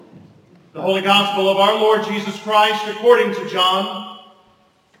The Holy Gospel of our Lord Jesus Christ according to John.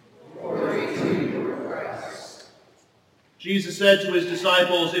 Glory to you, Lord Christ. Jesus said to his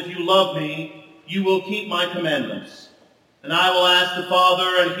disciples, "If you love me, you will keep my commandments. And I will ask the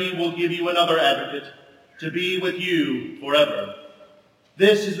Father, and he will give you another advocate to be with you forever.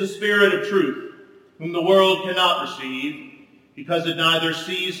 This is the Spirit of truth, whom the world cannot receive, because it neither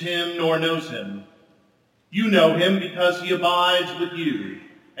sees him nor knows him. You know him because he abides with you,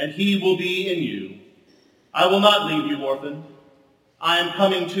 and he will be in you. I will not leave you orphaned. I am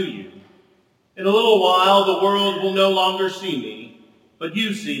coming to you. In a little while the world will no longer see me, but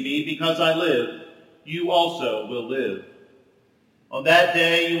you see me because I live. You also will live. On that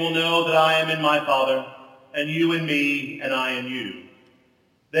day you will know that I am in my Father, and you in me, and I in you.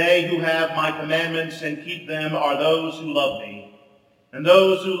 They who have my commandments and keep them are those who love me, and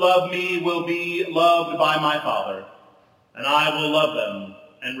those who love me will be loved by my Father, and I will love them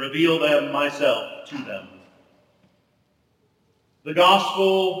and reveal them myself to them." The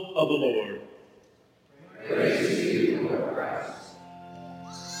Gospel of the Lord. Praise to you, Lord Christ.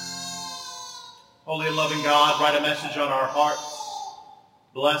 Holy and loving God, write a message on our hearts.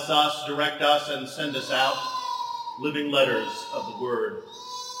 Bless us, direct us, and send us out, living letters of the Word.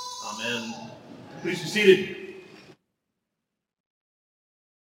 Amen. Please be seated.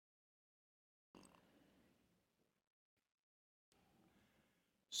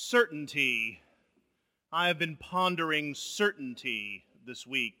 Certainty. I have been pondering certainty this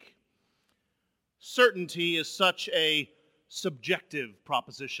week. Certainty is such a subjective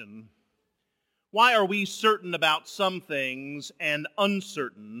proposition. Why are we certain about some things and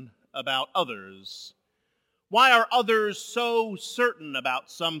uncertain about others? Why are others so certain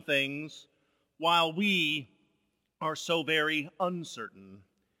about some things while we are so very uncertain?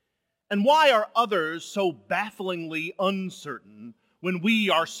 And why are others so bafflingly uncertain when we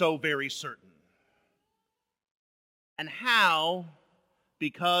are so very certain? And how,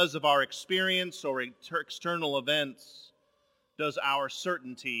 because of our experience or external events, does our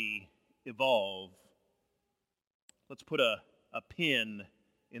certainty evolve? Let's put a pin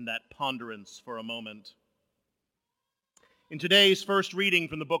in that ponderance for a moment. In today's first reading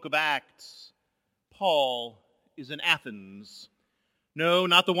from the book of Acts, Paul is in Athens. No,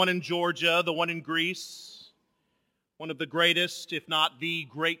 not the one in Georgia, the one in Greece, one of the greatest, if not the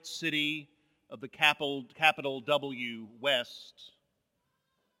great city of the capital W West.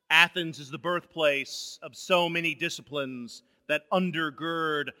 Athens is the birthplace of so many disciplines that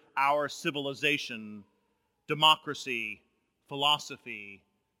undergird our civilization: democracy, philosophy,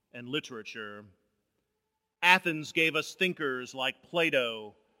 and literature. Athens gave us thinkers like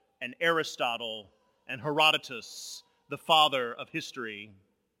Plato and Aristotle and Herodotus, the father of history.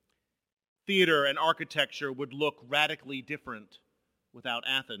 Theater and architecture would look radically different without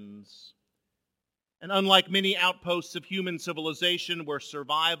Athens. And unlike many outposts of human civilization where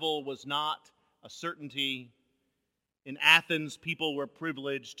survival was not a certainty, in Athens people were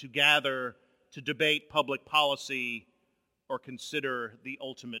privileged to gather to debate public policy or consider the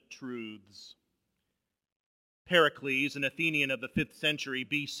ultimate truths. Pericles, an Athenian of the 5th century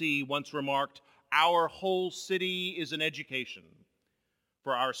BC, once remarked, "Our whole city is an education,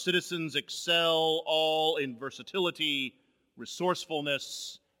 for our citizens excel all in versatility,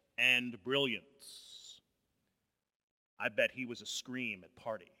 resourcefulness, and brilliance." I bet he was a scream at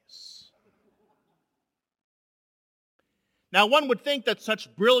parties. Now, one would think that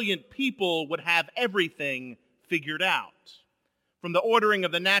such brilliant people would have everything figured out, from the ordering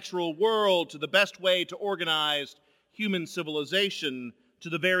of the natural world to the best way to organize human civilization to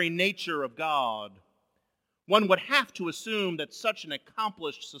the very nature of God. One would have to assume that such an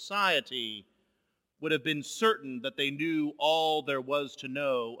accomplished society would have been certain that they knew all there was to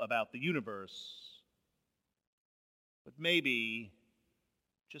know about the universe. But maybe,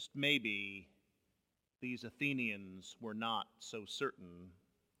 just maybe, these Athenians were not so certain.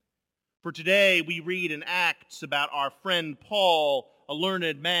 For today we read in Acts about our friend Paul, a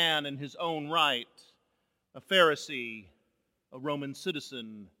learned man in his own right, a Pharisee, a Roman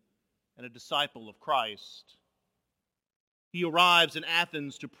citizen, and a disciple of Christ. He arrives in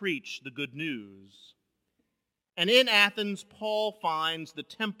Athens to preach the good news. And in Athens, Paul finds the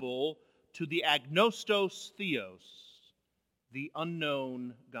temple to the agnostos theos, the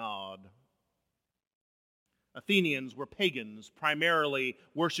unknown God. Athenians were pagans, primarily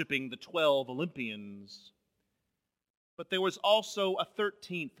worshiping the 12 Olympians. But there was also a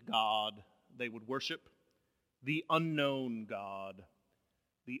 13th god they would worship, the unknown God,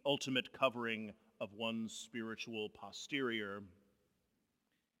 the ultimate covering of one's spiritual posterior.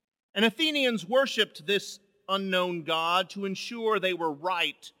 And Athenians worshipped this unknown God to ensure they were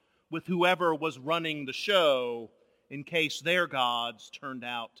right with whoever was running the show in case their gods turned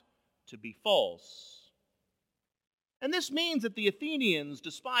out to be false. And this means that the Athenians,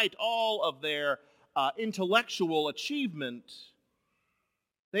 despite all of their intellectual achievement,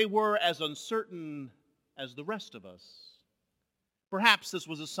 they were as uncertain as the rest of us. Perhaps this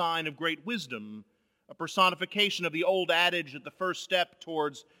was a sign of great wisdom, a personification of the old adage that the first step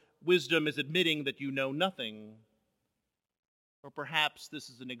towards wisdom is admitting that you know nothing. Or perhaps this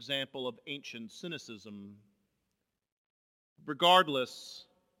is an example of ancient cynicism. Regardless,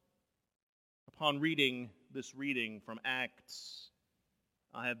 upon reading this reading from Acts,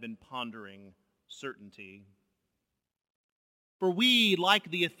 I have been pondering certainty. For we,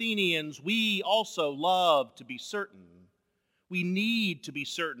 like the Athenians, we also love to be certain. We need to be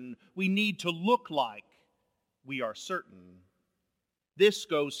certain. We need to look like we are certain. This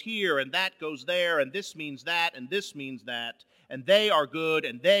goes here, and that goes there, and this means that, and this means that, and they are good,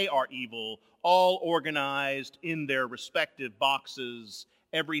 and they are evil, all organized in their respective boxes,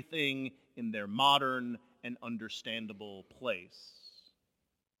 everything in their modern and understandable place.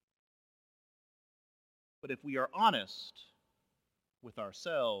 But if we are honest with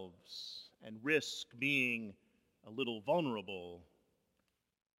ourselves and risk being a little vulnerable,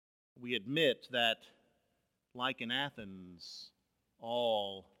 we admit that, like in Athens,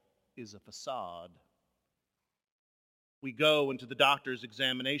 all is a facade. We go into the doctor's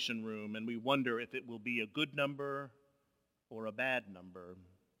examination room and we wonder if it will be a good number or a bad number.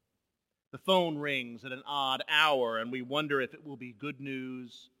 The phone rings at an odd hour and we wonder if it will be good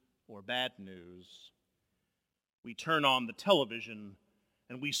news or bad news. We turn on the television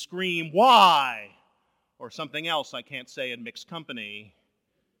and we scream, "Why?" or something else I can't say in mixed company,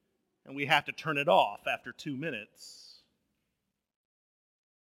 and we have to turn it off after 2 minutes.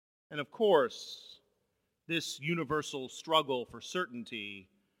 And of course, this universal struggle for certainty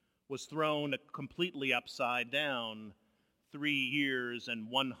was thrown completely upside down 3 years and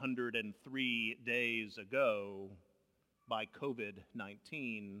 103 days ago by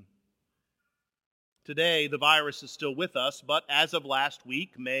COVID-19. Today, the virus is still with us, but as of last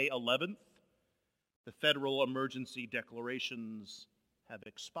week, May 11th, the federal emergency declarations have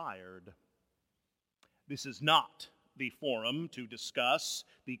expired. This is not the forum to discuss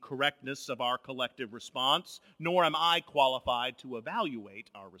the correctness of our collective response, nor am I qualified to evaluate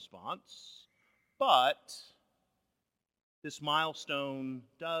our response, but this milestone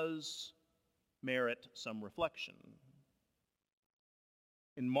does merit some reflection.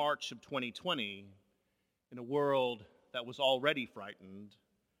 In March of 2020, in a world that was already frightened,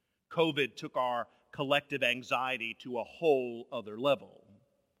 COVID took our collective anxiety to a whole other level.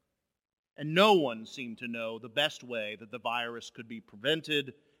 And no one seemed to know the best way that the virus could be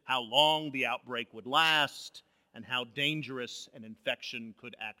prevented, how long the outbreak would last, and how dangerous an infection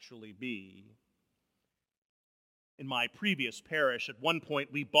could actually be. In my previous parish, at one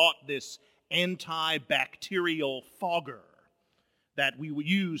point, we bought this antibacterial fogger that we would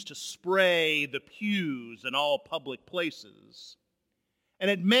use to spray the pews in all public places.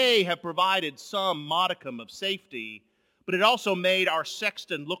 And it may have provided some modicum of safety, but it also made our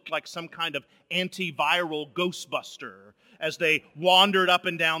sexton look like some kind of antiviral ghostbuster as they wandered up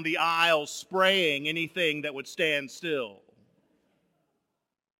and down the aisles spraying anything that would stand still.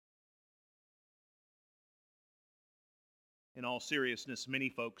 In all seriousness, many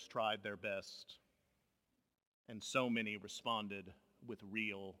folks tried their best, and so many responded with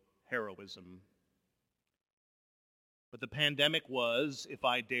real heroism. But the pandemic was, if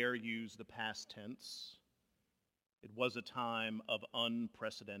I dare use the past tense, it was a time of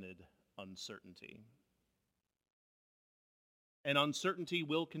unprecedented uncertainty. And uncertainty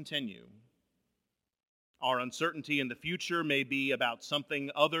will continue. Our uncertainty in the future may be about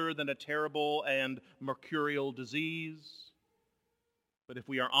something other than a terrible and mercurial disease. But if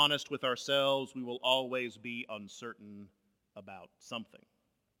we are honest with ourselves, we will always be uncertain about something.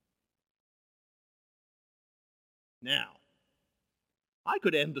 Now, I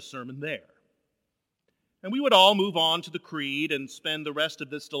could end the sermon there, and we would all move on to the creed and spend the rest of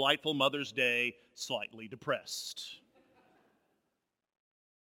this delightful Mother's Day slightly depressed.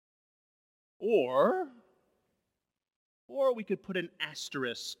 Or we could put an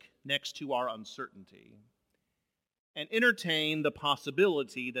asterisk next to our uncertainty and entertain the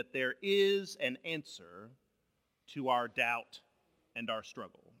possibility that there is an answer to our doubt and our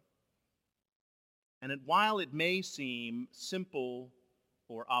struggle. And while it may seem simple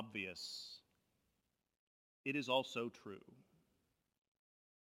or obvious, it is also true.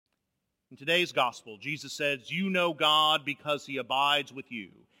 In today's gospel, Jesus says, "You know God because he abides with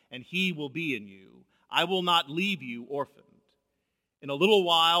you, and he will be in you. I will not leave you orphaned." In a little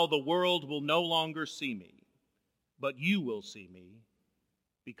while the world will no longer see me, but you will see me.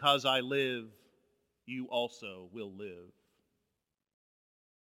 Because I live, you also will live.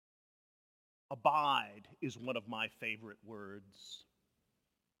 Abide is one of my favorite words.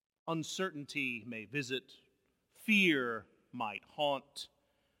 Uncertainty may visit, fear might haunt,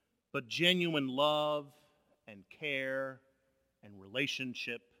 but genuine love and care and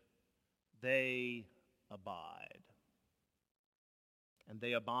relationship, they abide. And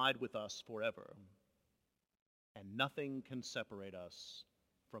they abide with us forever. And nothing can separate us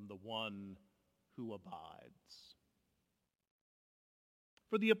from the one who abides.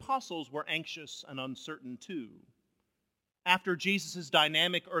 For the apostles were anxious and uncertain too. After Jesus'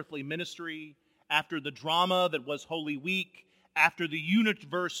 dynamic earthly ministry, after the drama that was Holy Week, after the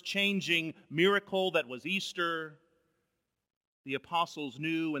universe-changing miracle that was Easter, the apostles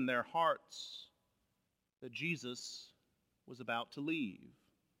knew in their hearts that Jesus was about to leave,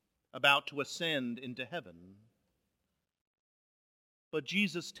 about to ascend into heaven. But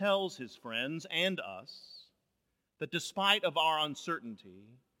Jesus tells his friends and us that despite of our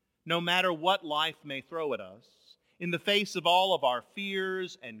uncertainty, no matter what life may throw at us, in the face of all of our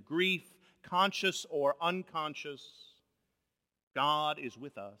fears and grief, conscious or unconscious, God is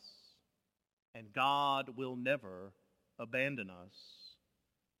with us, and God will never abandon us.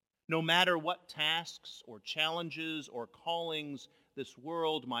 No matter what tasks or challenges or callings this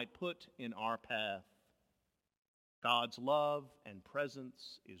world might put in our path, God's love and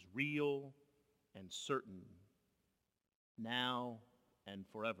presence is real and certain, now and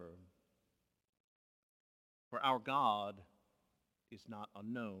forever. For our God is not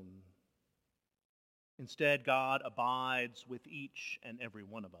unknown. Instead, God abides with each and every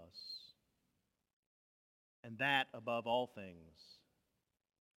one of us. And that, above all things,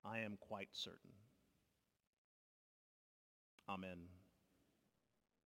 I am quite certain. Amen.